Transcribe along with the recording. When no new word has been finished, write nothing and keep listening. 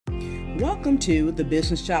Welcome to the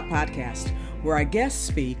Business Shop Podcast, where our guests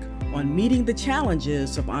speak on meeting the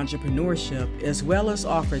challenges of entrepreneurship, as well as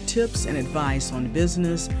offer tips and advice on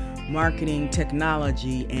business, marketing,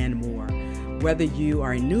 technology, and more. Whether you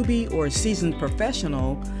are a newbie or a seasoned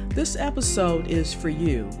professional, this episode is for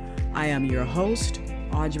you. I am your host,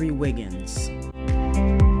 Audrey Wiggins.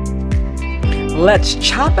 Let's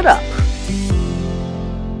chop it up.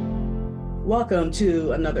 Welcome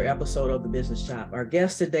to another episode of the Business Shop. Our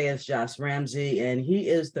guest today is Josh Ramsey, and he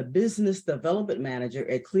is the Business Development Manager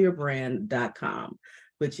at clearbrand.com,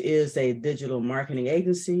 which is a digital marketing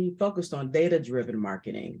agency focused on data-driven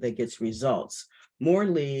marketing that gets results, more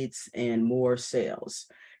leads, and more sales.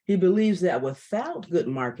 He believes that without good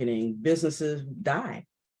marketing, businesses die,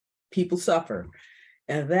 people suffer,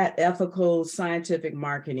 and that ethical, scientific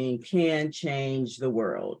marketing can change the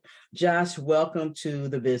world. Josh, welcome to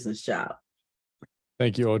the Business Shop.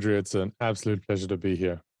 Thank you, Audrey. It's an absolute pleasure to be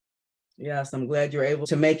here. Yes, I'm glad you're able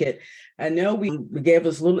to make it. I know we gave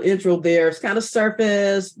us a little intro there. It's kind of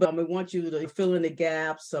surface, but we want you to fill in the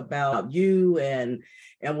gaps about you, and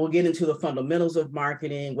we'll get into the fundamentals of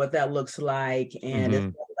marketing, what that looks like, and as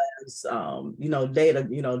well as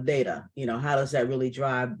data. How does that really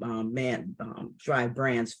drive drive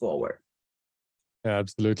brands forward? Yeah,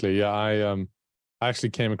 absolutely. Yeah, I actually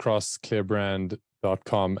came across clearbrand.com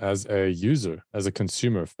as a user, as a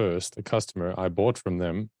consumer first, a customer. I bought from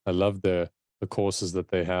them. I love the courses that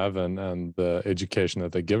they have and the education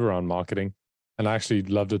that they give around marketing. And I actually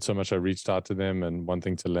loved it so much I reached out to them, and one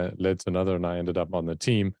thing led to another, and I ended up on the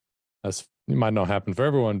team. As it might not happen for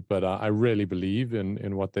everyone, but I really believe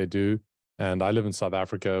in what they do. And I live in South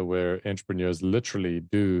Africa, where entrepreneurs literally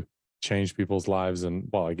do change people's lives. And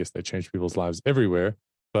well, I guess they change people's lives everywhere.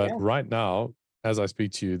 But right now, as I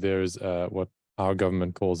speak to you, there's what our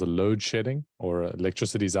government calls a load shedding, or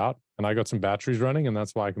electricity's out, and I got some batteries running, and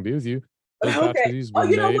that's why I can be with you. Those batteries were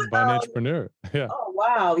made by an entrepreneur. Yeah. Oh,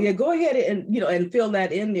 wow. Yeah, go ahead and fill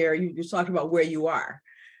that in there. You're talking about where you are.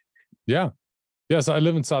 Yeah. Yes, I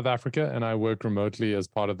live in South Africa, and I work remotely as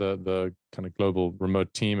part of the kind of global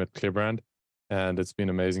remote team at Clearbrand. And it's been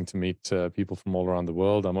amazing to meet people from all around the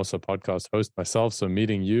world. I'm also a podcast host myself, so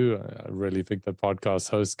meeting you, I really think that podcast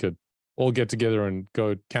hosts could all get together and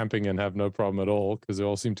go camping and have no problem at all, because they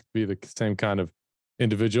all seem to be the same kind of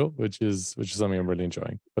individual, which is something I'm really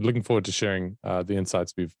enjoying. But looking forward to sharing the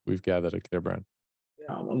insights we've gathered at Clearbrand.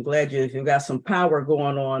 Yeah, I'm glad you've got some power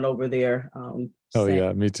going on over there.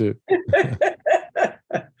 Yeah, me too.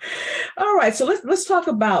 All right, so let's talk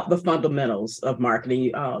about the fundamentals of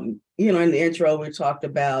marketing. In the intro, we talked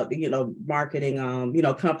about marketing.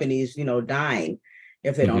 Companies dying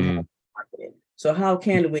if they don't have marketing. So how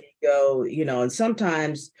can we go, and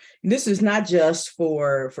sometimes this is not just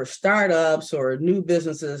for startups or new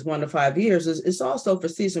businesses 1 to 5 years, it's also for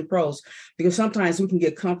seasoned pros, because sometimes we can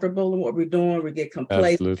get comfortable in what we're doing, we get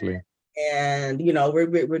complacent. Absolutely. And,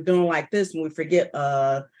 we're doing like this and we forget,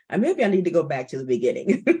 maybe I need to go back to the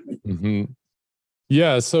beginning.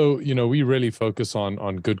 Yeah, so, we really focus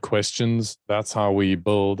on good questions. That's how we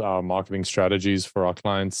build our marketing strategies for our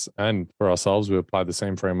clients and for ourselves. We apply the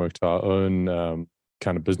same framework to our own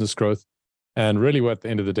kind of business growth. And really, at the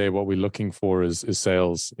end of the day, what we're looking for is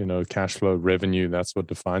sales, cash flow, revenue. That's what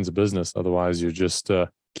defines a business. Otherwise, you're just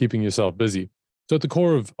keeping yourself busy. So at the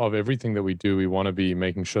core of everything that we do, we want to be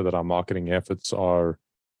making sure that our marketing efforts are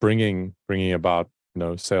bringing about,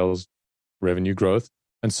 sales, revenue growth.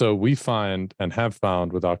 And so we find and have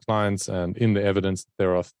found with our clients and in the evidence,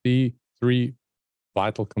 there are three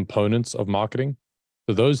vital components of marketing.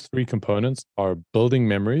 So those three components are building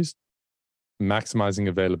memories, maximizing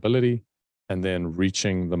availability, and then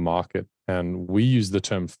reaching the market. And we use the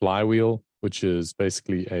term flywheel, which is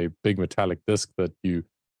basically a big metallic disc that you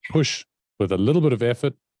push with a little bit of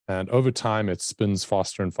effort. And over time, it spins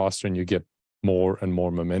faster and faster, and you get more and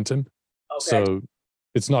more momentum. Okay. So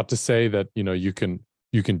it's not to say that,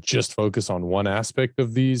 you can just focus on one aspect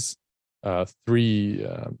of these three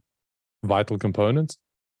vital components,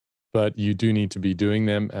 but you do need to be doing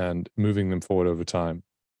them and moving them forward over time.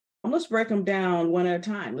 Let's break them down one at a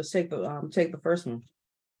time. Let's take the first one.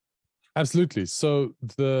 Absolutely. So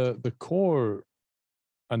the core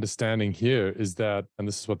understanding here is that, and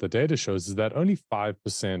this is what the data shows, is that only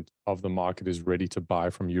 5% of the market is ready to buy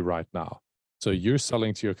from you right now. So you're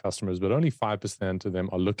selling to your customers, but only 5% of them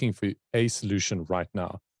are looking for a solution right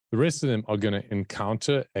now. The rest of them are going to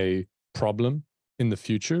encounter a problem in the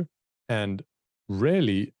future. And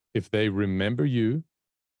really, if they remember you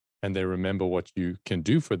and they remember what you can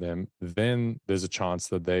do for them, then there's a chance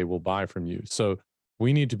that they will buy from you. So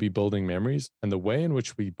we need to be building memories. And the way in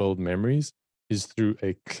which we build memories is through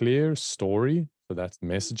a clear story. So that's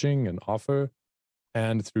messaging and offer,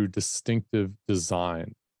 and through distinctive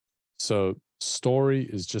design. So story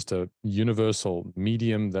is just a universal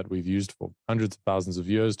medium that we've used for hundreds of thousands of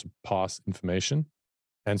years to pass information.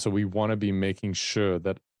 And so we want to be making sure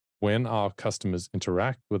that when our customers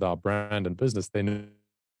interact with our brand and business, they know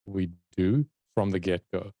what we do from the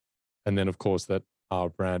get-go. And then, of course, that our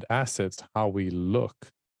brand assets, how we look,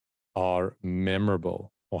 are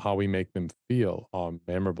memorable, or how we make them feel are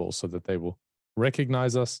memorable, so that they will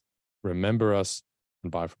recognize us, remember us,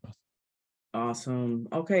 and buy from us. Awesome.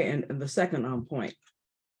 Okay, and the second point.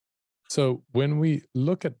 So when we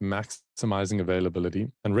look at maximizing availability,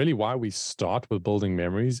 and really why we start with building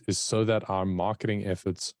memories, is so that our marketing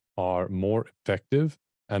efforts are more effective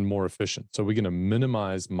and more efficient. So we're going to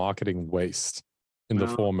minimize marketing waste in the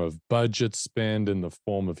form of budget spend, in the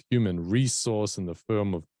form of human resource, in the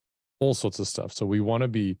form of all sorts of stuff. So we want to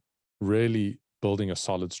be really building a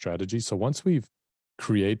solid strategy. So once we've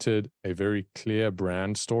created a very clear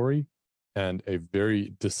brand story and a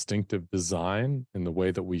very distinctive design in the way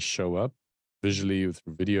that we show up visually,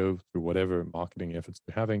 through video, through whatever marketing efforts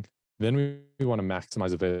we're having, then we want to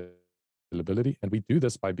maximize availability. And we do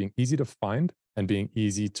this by being easy to find and being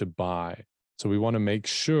easy to buy. So we want to make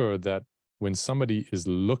sure that when somebody is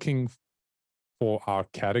looking for our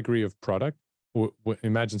category of product,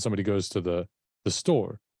 imagine somebody goes to the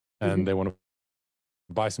store and they want to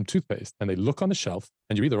buy some toothpaste, and they look on the shelf,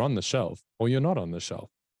 and you're either on the shelf or you're not on the shelf.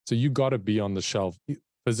 So you got to be on the shelf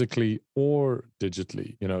physically or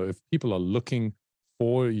digitally. You know, if people are looking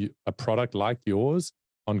for a product like yours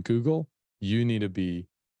on Google, you need to be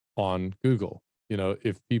on Google. You know,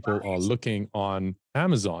 if people are looking on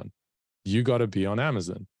Amazon, you got to be on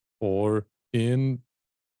Amazon, or in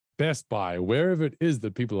Best Buy, wherever it is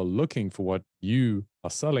that people are looking for what you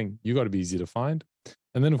are selling, you got to be easy to find.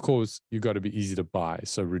 And then, of course, you got to be easy to buy.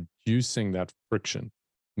 So reducing that friction,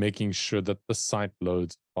 making sure that the site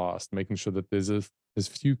loads fast, making sure that there's as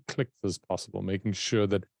few clicks as possible, making sure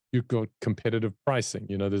that you've got competitive pricing.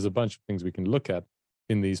 You know, there's a bunch of things we can look at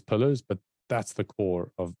in these pillars, but that's the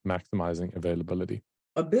core of maximizing availability.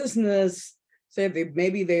 A business, say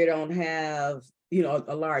maybe they don't have, you know,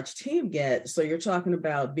 a large team yet. So you're talking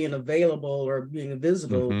about being available or being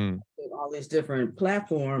visible in all these different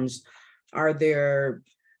platforms. Are there,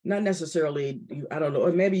 not necessarily, I don't know,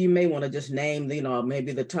 or maybe you may want to just name, you know,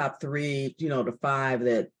 maybe the top 3, you know, the 5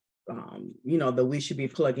 that, you know, that we should be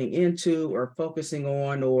plugging into or focusing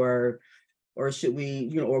on, or should we,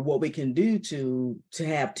 you know, or what we can do to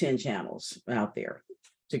have 10 channels out there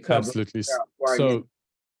to cover. Absolutely. So,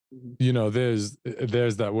 you know, there's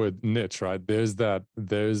that word niche, right? There's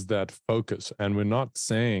that focus. And we're not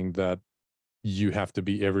saying that you have to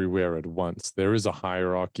be everywhere at once. There is a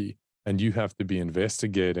hierarchy, and you have to be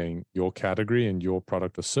investigating your category and your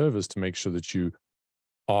product or service to make sure that you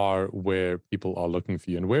are where people are looking for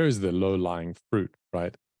you, and where is the low-lying fruit,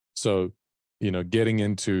 right? So, you know, getting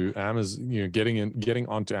into Amazon, you know, getting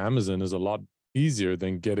onto Amazon is a lot easier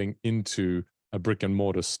than getting into a brick and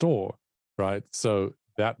mortar store, right? So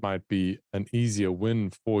that might be an easier win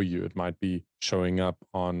for you. It might be showing up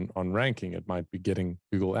on ranking. It might be getting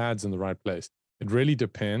Google ads in the right place. It really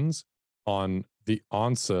depends on the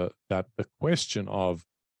answer, that the question of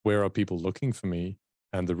where are people looking for me,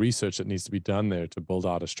 and the research that needs to be done there to build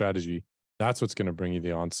out a strategy. That's what's going to bring you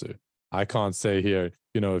the answer. I can't say here,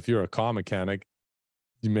 you know, if you're a car mechanic,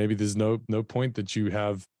 maybe there's no point that you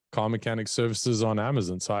have car mechanic services on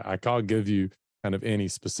Amazon. So I can't give you kind of any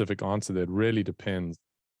specific answer. That really depends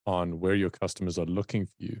on where your customers are looking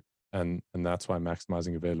for you. And that's why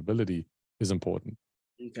maximizing availability is important.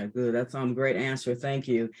 Okay, good. That's a great answer. Thank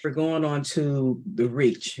you. We're going on to the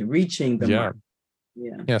reaching the market.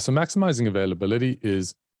 Yeah. So maximizing availability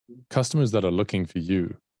is customers that are looking for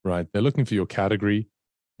you, right? They're looking for your category.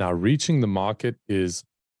 Now, reaching the market is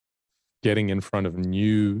getting in front of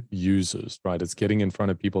new users, right? It's getting in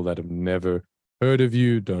front of people that have never heard of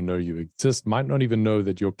you, don't know you exist, might not even know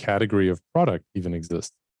that your category of product even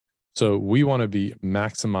exists. So we want to be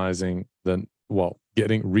maximizing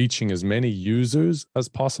reaching as many users as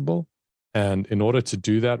possible. And in order to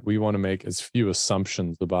do that, we want to make as few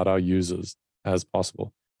assumptions about our users as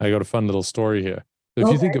possible. I got a fun little story here. So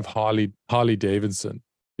if you think of Harley Davidson,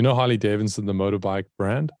 you know Harley Davidson, the motorbike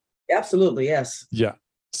brand? Absolutely, yes. Yeah.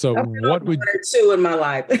 So what would 2 in my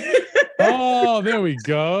life? Oh, there we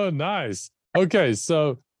go. Nice. Okay,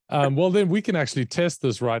 so well, then we can actually test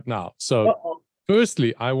this right now. So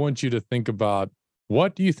firstly, I want you to think about,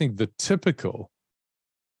 what do you think the typical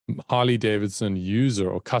Harley Davidson user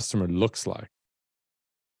or customer looks like?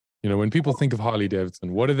 You know, when people think of Harley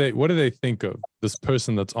Davidson, what do they think of? This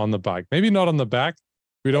person that's on the bike, maybe not on the back.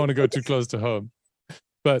 We don't want to go too close to home.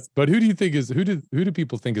 But who do you think is who do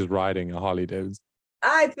people think is riding a Harley Davidson?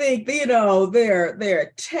 I think,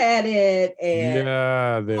 they're tatted and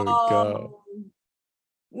Yeah, there we go.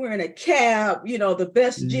 wearing a cap, the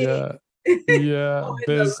best jeans, Yeah, yeah, and the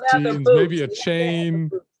best leather jeans, boots. maybe a chain,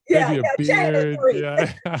 Yeah, maybe a yeah, chain and beard. three.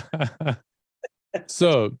 Yeah.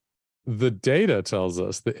 So the data tells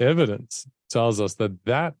us, the evidence tells us that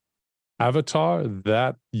that avatar,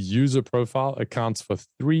 that user profile accounts for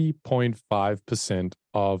 3.5%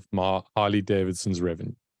 of Harley Davidson's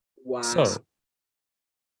revenue. Wow. So,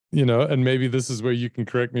 and maybe this is where you can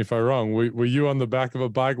correct me if I'm wrong. Were you on the back of a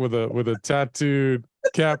bike with a tattooed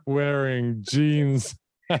cap wearing jeans?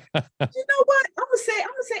 You know what?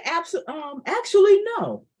 Actually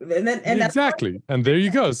no. And that's Exactly. And there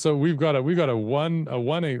you go. So we've got a one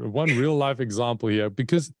real life example here,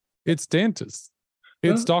 because it's dentists,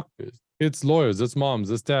 it's doctors, it's lawyers, it's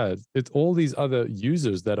moms, it's dads, it's all these other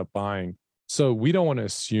users that are buying. So we don't want to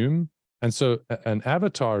assume. And so an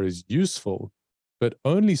avatar is useful, but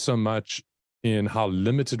only so much in how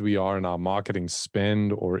limited we are in our marketing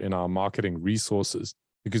spend or in our marketing resources,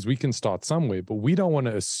 because we can start somewhere, but we don't want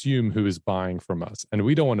to assume who is buying from us, and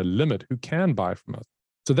we don't want to limit who can buy from us.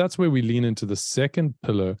 So that's where we lean into the second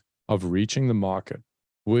pillar of reaching the market,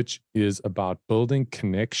 which is about building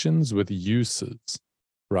connections with users,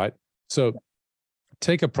 right? So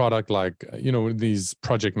take a product like, these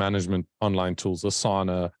project management online tools,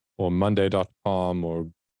 Asana or Monday.com, or I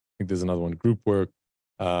think there's another one, GroupWork,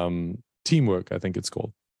 Teamwork, I think it's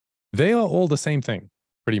called. They are all the same thing,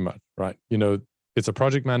 pretty much, right? It's a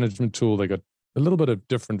project management tool. They got a little bit of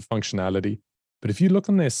different functionality. But if you look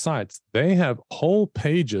on their sites, they have whole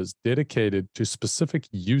pages dedicated to specific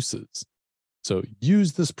uses. So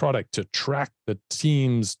use this product to track the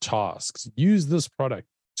team's tasks. Use this product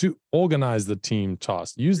to organize the team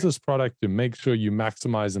tasks. Use this product to make sure you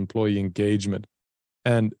maximize employee engagement.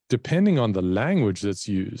 And depending on the language that's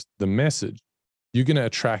used, the message, you're going to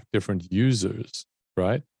attract different users,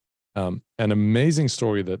 right? An amazing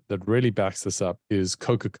story that really backs this up is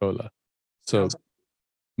Coca-Cola. So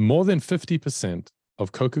more than 50%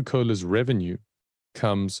 of Coca-Cola's revenue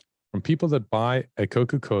comes from people that buy a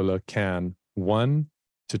Coca-Cola can 1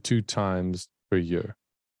 to 2 times per year.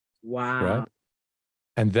 Wow. Right?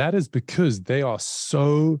 And that is because they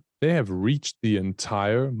have reached the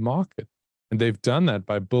entire market. And they've done that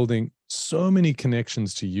by building so many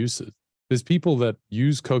connections to users. There's people that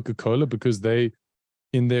use Coca-Cola because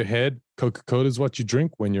in their head, Coca-Cola is what you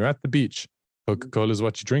drink when you're at the beach. Coca-Cola is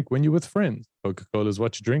what you drink when you're with friends. Coca-Cola is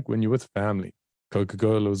what you drink when you're with family.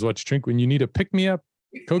 Coca-Cola is what you drink when you need a pick-me-up.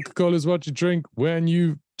 Coca-Cola is what you drink when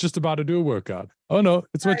you just about to do a workout. Oh no,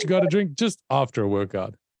 it's what you got to drink just after a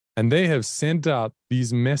workout. And they have sent out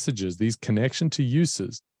these messages, these connection to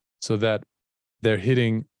users, so that they're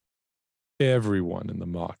hitting everyone in the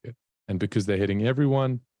market. And because they're hitting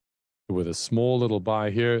everyone with a small little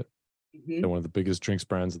buy here, they're one of the biggest drinks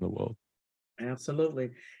brands in the world.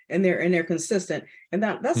 Absolutely. And they're consistent. And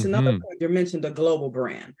that's another point. You mentioned a global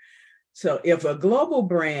brand. So if a global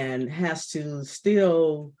brand has to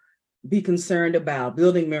still be concerned about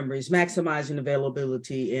building memories, maximizing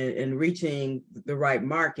availability, and reaching the right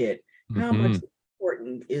market, how much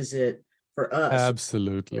important is it for us?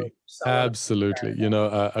 Absolutely. Absolutely.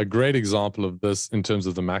 A great example of this in terms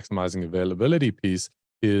of the maximizing availability piece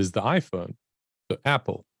is the iPhone. So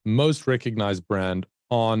Apple, most recognized brand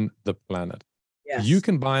on the planet. Yes. You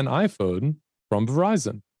can buy an iPhone from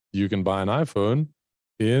Verizon. You can buy an iPhone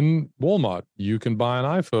in Walmart. You can buy an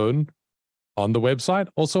iPhone on the website,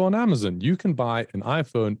 also on Amazon. You can buy an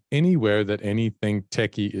iPhone anywhere that anything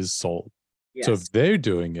techie is sold. Yes. So if they're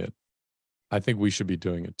doing it, I think we should be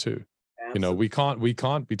doing it too. Absolutely. We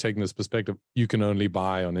can't be taking this perspective. You can only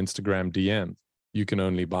buy on Instagram DMs. You can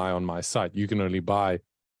only buy on my site. You can only buy,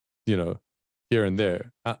 here and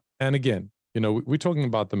there. And again, we're talking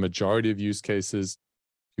about the majority of use cases.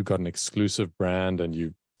 You've got an exclusive brand and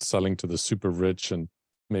you're selling to the super rich, and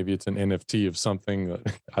maybe it's an NFT of something.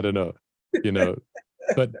 I don't know,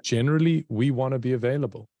 but generally we want to be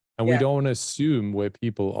available, and we don't want to assume where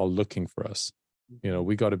people are looking for us.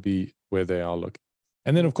 We got to be where they are looking.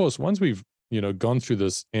 And then of course, once we've, gone through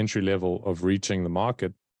this entry level of reaching the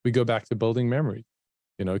market, we go back to building memory.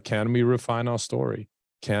 Can we refine our story?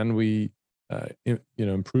 Can we,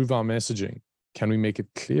 improve our messaging? Can we make it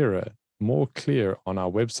more clear on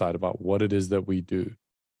our website about what it is that we do,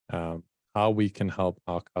 how we can help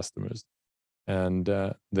our customers? And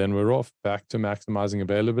then we're off back to maximizing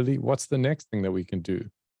availability. What's the next thing that we can do?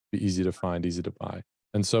 Be easy to find, easy to buy.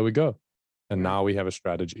 And so we go. And now we have a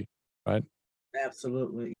strategy, right?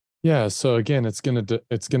 Absolutely. Yeah. So again, it's gonna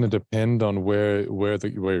depend on where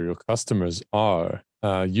your customers are.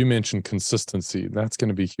 You mentioned consistency. That's going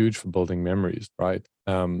to be huge for building memories, right?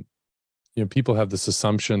 People have this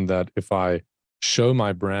assumption that if I show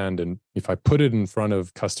my brand and if I put it in front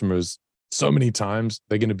of customers so many times,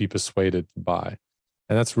 they're going to be persuaded to buy.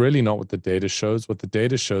 And that's really not what the data shows. What the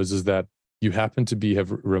data shows is that you happen to be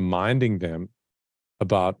reminding them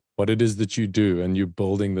about what it is that you do, and you're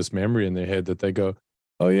building this memory in their head that they go,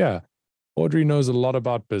 oh yeah, Audrey knows a lot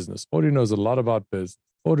about business. Audrey knows a lot about business.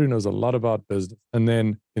 Audrey knows a lot about business. And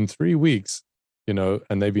then in 3 weeks, and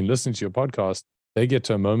they've been listening to your podcast, they get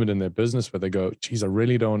to a moment in their business where they go, geez, I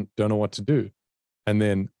really don't know what to do. And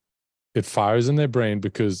then it fires in their brain,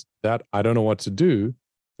 because that I don't know what to do,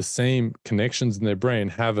 the same connections in their brain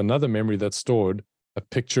have another memory that's stored, a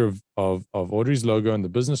picture of Audrey's logo and the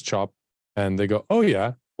business chop. And they go, oh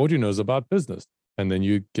yeah, Audrey knows about business. And then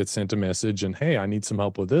you get sent a message and, hey, I need some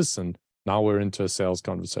help with this. And now we're into a sales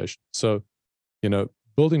conversation. So,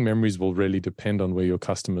 building memories will really depend on where your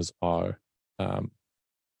customers are.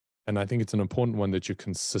 And I think it's an important one that you're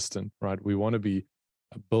consistent, right? We want to be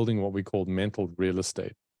building what we call mental real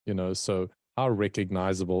estate, so how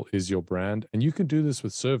recognizable is your brand? And you can do this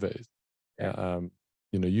with surveys.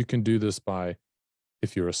 You can do this by,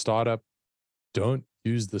 if you're a startup, don't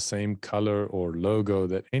use the same color or logo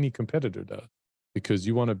that any competitor does, because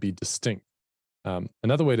you want to be distinct.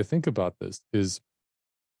 Another way to think about this is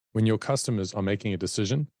when your customers are making a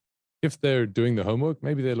decision, if they're doing the homework,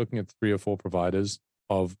 maybe they're looking at 3 or 4 providers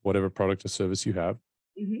of whatever product or service you have.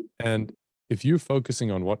 Mm-hmm. And if you're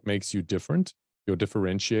focusing on what makes you different, your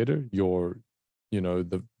differentiator,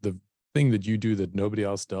 the thing that you do that nobody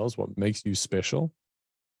else does, what makes you special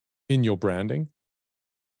in your branding,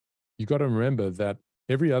 you got to remember that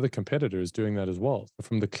every other competitor is doing that as well. So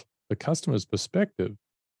from the customer's perspective,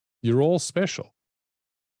 you're all special,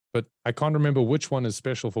 but I can't remember which one is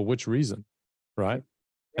special for which reason, right?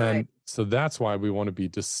 And so that's why we want to be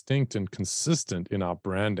distinct and consistent in our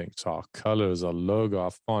branding. So our colors, our logo,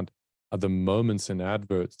 our font are the moments in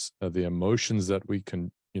adverts, the emotions that we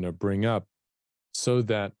can, bring up, so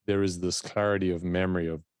that there is this clarity of memory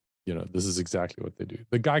of, this is exactly what they do.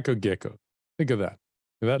 The Geico gecko, think of that.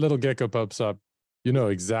 If that little gecko pops up, you know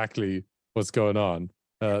exactly what's going on.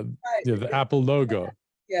 The Apple logo.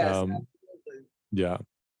 Yes, absolutely. Yeah.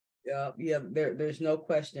 Yeah. There's no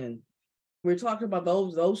question. We're talking about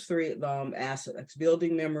those three aspects: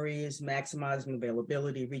 building memories, maximizing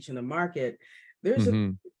availability, reaching the market. There's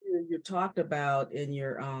a you talked about in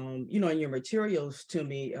your in your materials to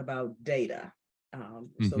me about data.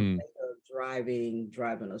 So data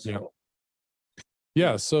driving us forward.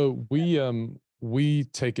 Yeah. So we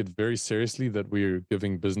take it very seriously that we're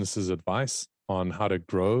giving businesses advice on how to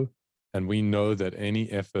grow, and we know that any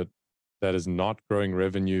effort that is not growing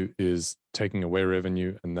revenue is taking away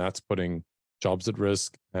revenue, and that's putting jobs at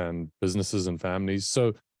risk and businesses and families.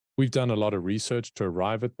 So we've done a lot of research to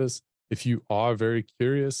arrive at this. If you are very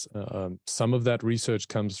curious, some of that research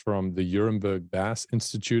comes from the Nuremberg Bass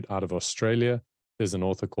Institute out of Australia. There's an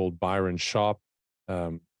author called Byron Sharp,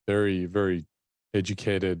 very, very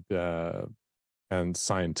educated and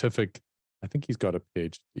scientific. I think he's got a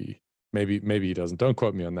PhD. Maybe he doesn't. Don't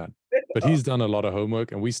quote me on that. But he's done a lot of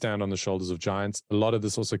homework, and we stand on the shoulders of giants. A lot of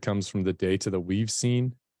this also comes from the data that we've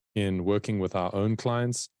seen in working with our own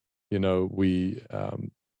clients. We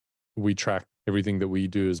track everything that we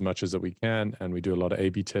do as much as that we can, and we do a lot of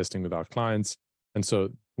A/B testing with our clients. And so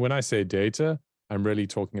when I say data, I'm really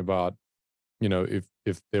talking about,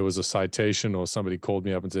 if there was a citation or somebody called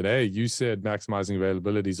me up and said, hey, you said maximizing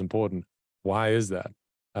availability is important. Why is that?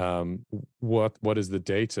 What is the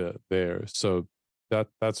data there? So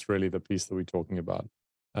that's really the piece that we're talking about.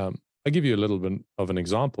 I'll give you a little bit of an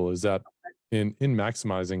example, is that in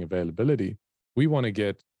maximizing availability, we want to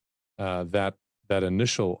get that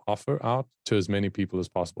initial offer out to as many people as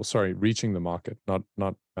possible. Sorry, reaching the market, not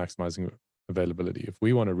maximizing availability. If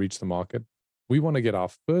we want to reach the market, we want to get our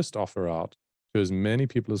first offer out to as many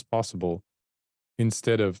people as possible.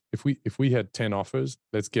 Instead of, if we had 10 offers,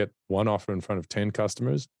 let's get one offer in front of 10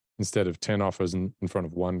 customers instead of 10 offers in front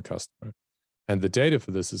of one customer. And the data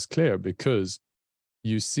for this is clear, because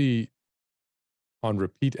you see on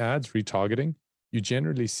repeat ads, retargeting, you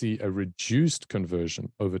generally see a reduced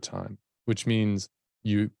conversion over time, which means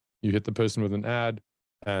you hit the person with an ad,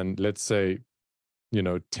 and let's say,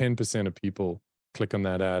 10% of people click on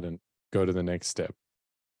that ad and go to the next step.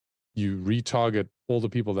 You retarget all the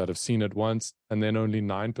people that have seen it once, and then only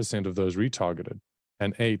 9% of those retargeted,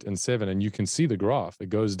 and 8 and 7. And you can see the graph, it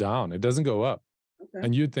goes down, it doesn't go up. Okay.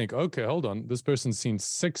 And you'd think, okay, hold on, this person's seen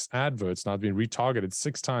 6 adverts, now been retargeted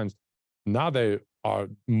 6 times. now they are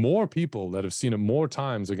more people that have seen it more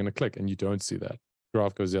times are going to click, and you don't see that.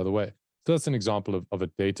 Graph goes the other way. So that's an example of a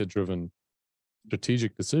data-driven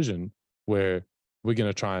strategic decision where we're going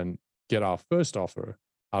to try and get our first offer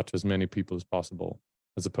out to as many people as possible,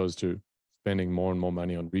 as opposed to spending more and more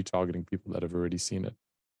money on retargeting people that have already seen it.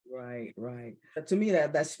 Right, right. To me,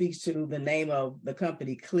 that speaks to the name of the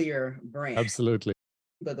company, Clear Brand. Absolutely.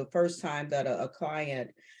 But the first time that a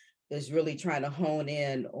client is really trying to hone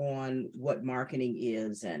in on what marketing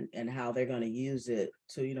is and how they're going to use it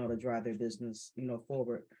to, to drive their business,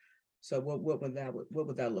 forward. So what would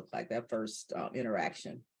that look like, that first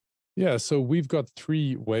interaction? Yeah, so we've got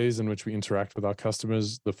 3 ways in which we interact with our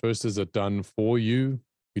customers. The first is a done for you.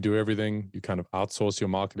 We do everything. You kind of outsource your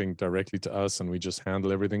marketing directly to us, and we just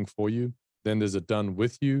handle everything for you. Then there's a done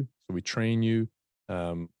with you. So we train you.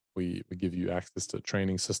 We give you access to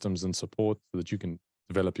training systems and support so that you can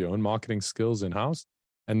develop your own marketing skills in-house.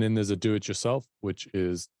 And then there's a do-it-yourself, which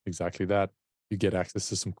is exactly that. You get access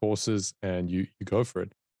to some courses and you go for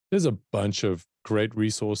it. There's a bunch of great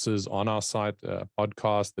resources on our site,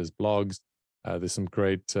 podcasts, there's blogs, there's some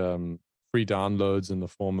great free downloads in the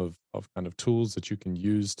form of kind of tools that you can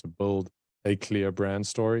use to build a clear brand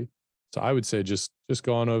story. So I would say just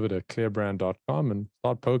go on over to clearbrand.com and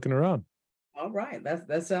start poking around. All right,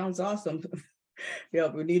 that sounds awesome. Yeah,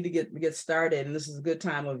 we need to get started, and this is a good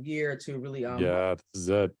time of year to really this is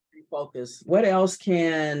it. Focus. What else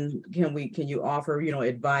can you offer?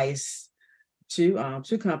 Advice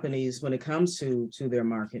to companies when it comes to their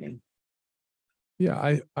marketing?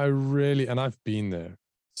 Yeah, I really, and I've been there.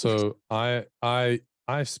 So I've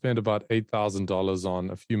spent about $8,000 on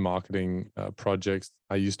a few marketing projects.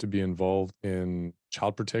 I used to be involved in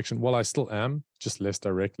child protection. Well, I still am, just less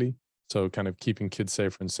directly. So kind of keeping kids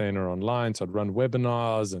safer and saner online. So I'd run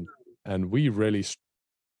webinars and we really,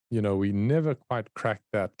 we never quite cracked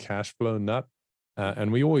that cash flow nut.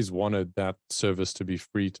 And we always wanted that service to be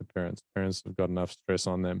free to parents. Parents have got enough stress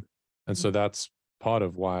on them. And so that's part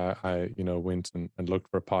of why I went and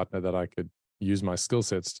looked for a partner that I could use my skill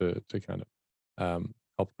sets to kind of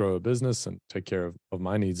help grow a business and take care of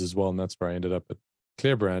my needs as well. And that's where I ended up at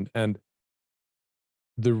ClearBrand. And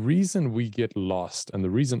the reason we get lost, and the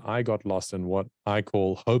reason I got lost in what I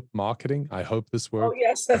call hope marketing, I hope this works. Oh,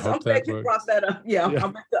 yes. I'm glad you brought that up.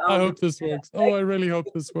 Yeah. I hope this works. Oh, I really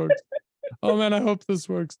hope this works. Oh, man, I hope this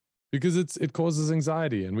works. Because it causes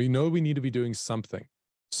anxiety, and we know we need to be doing something.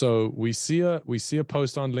 So we see a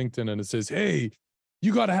post on LinkedIn and it says, hey,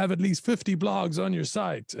 you got to have at least 50 blogs on your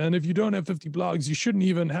site. And if you don't have 50 blogs, you shouldn't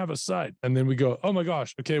even have a site. And then we go, oh my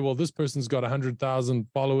gosh, okay, well, this person's got 100,000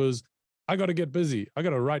 followers. I got to get busy. I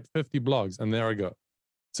got to write 50 blogs. And there I go.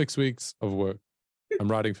 6 weeks of work. I'm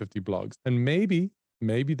writing 50 blogs. And maybe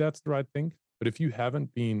that's the right thing. But if you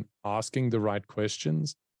haven't been asking the right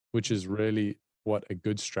questions, which is really what a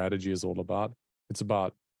good strategy is all about, it's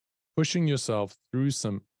about pushing yourself through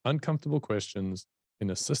some uncomfortable questions in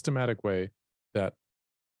a systematic way that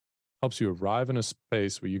helps you arrive in a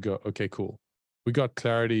space where you go, okay, cool. We got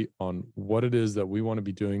clarity on what it is that we want to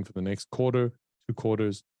be doing for the next quarter, 2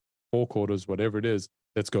 quarters, 4 quarters, whatever it is.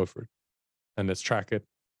 Let's go for it. And let's track it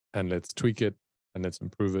and let's tweak it and let's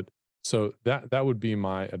improve it. So that would be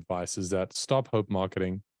my advice, is that stop hope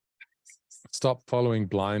marketing. Stop following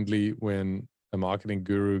blindly when a marketing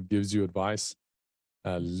guru gives you advice.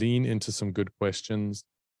 Lean into some good questions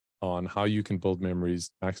on how you can build memories,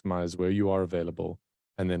 maximize where you are available,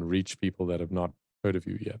 and then reach people that have not heard of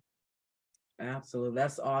you yet. Absolutely.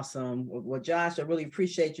 That's awesome. Well, Josh, I really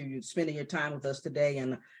appreciate you spending your time with us today.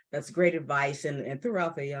 And that's great advice. And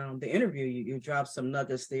throughout the interview, you dropped some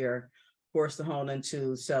nuggets there for us to hone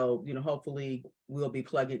into. So, hopefully we'll be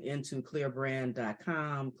plugging into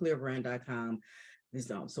clearbrand.com,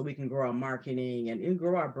 so we can grow our marketing and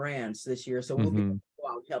grow our brands this year. So we'll be able to go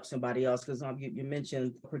out and help somebody else, because you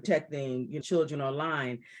mentioned protecting your children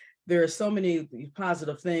online. There are so many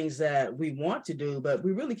positive things that we want to do, but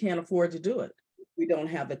we really can't afford to do it. We don't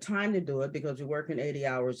have the time to do it because we're working 80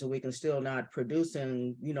 hours a week and still not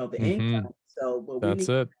producing, the income. So, but we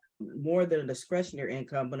need more than a discretionary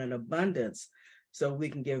income, but an abundance, so we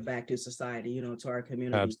can give back to society, to our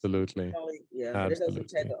community. Absolutely. Yeah, absolutely. It doesn't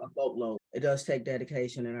take a boatload. It does take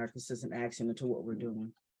dedication and our consistent action into what we're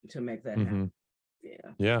doing to make that happen.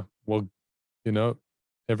 Yeah. Well,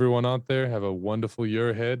 everyone out there, have a wonderful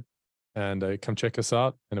year ahead, and come check us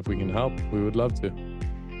out. And if we can help, we would love to.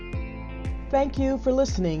 Thank you for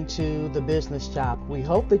listening to The Business Chop. We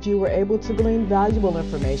hope that you were able to glean valuable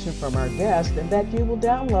information from our guest and that you will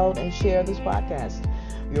download and share this podcast.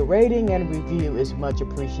 Your rating and review is much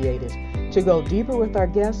appreciated. To go deeper with our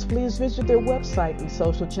guests, please visit their website and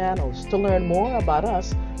social channels. To learn more about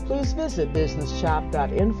us, please visit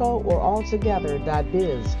businesschop.info or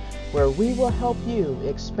altogether.biz, where we will help you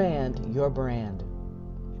expand your brand.